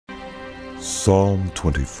Psalm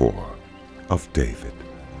 24 of David,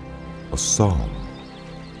 a psalm.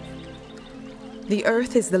 The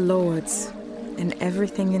earth is the Lord's, and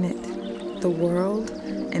everything in it, the world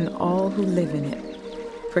and all who live in it.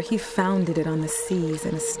 For he founded it on the seas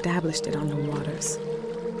and established it on the waters.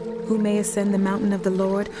 Who may ascend the mountain of the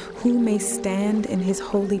Lord? Who may stand in his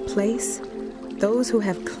holy place? Those who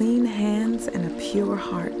have clean hands and a pure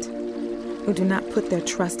heart, who do not put their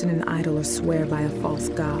trust in an idol or swear by a false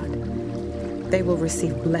god. They will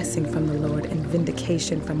receive blessing from the Lord and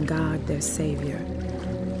vindication from God their Savior.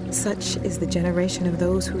 Such is the generation of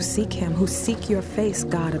those who seek him, who seek your face,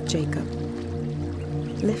 God of Jacob.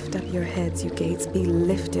 Lift up your heads, you gates, be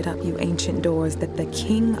lifted up, you ancient doors, that the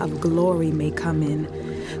King of glory may come in.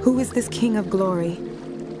 Who is this King of glory?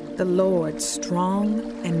 The Lord strong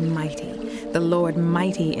and mighty, the Lord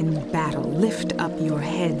mighty in battle. Lift up your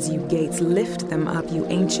heads, you gates, lift them up, you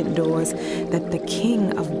ancient doors, that the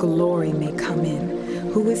King of glory may come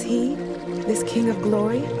in. Who is he, this King of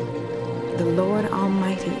glory? The Lord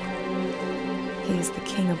Almighty. He is the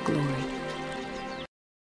King of glory.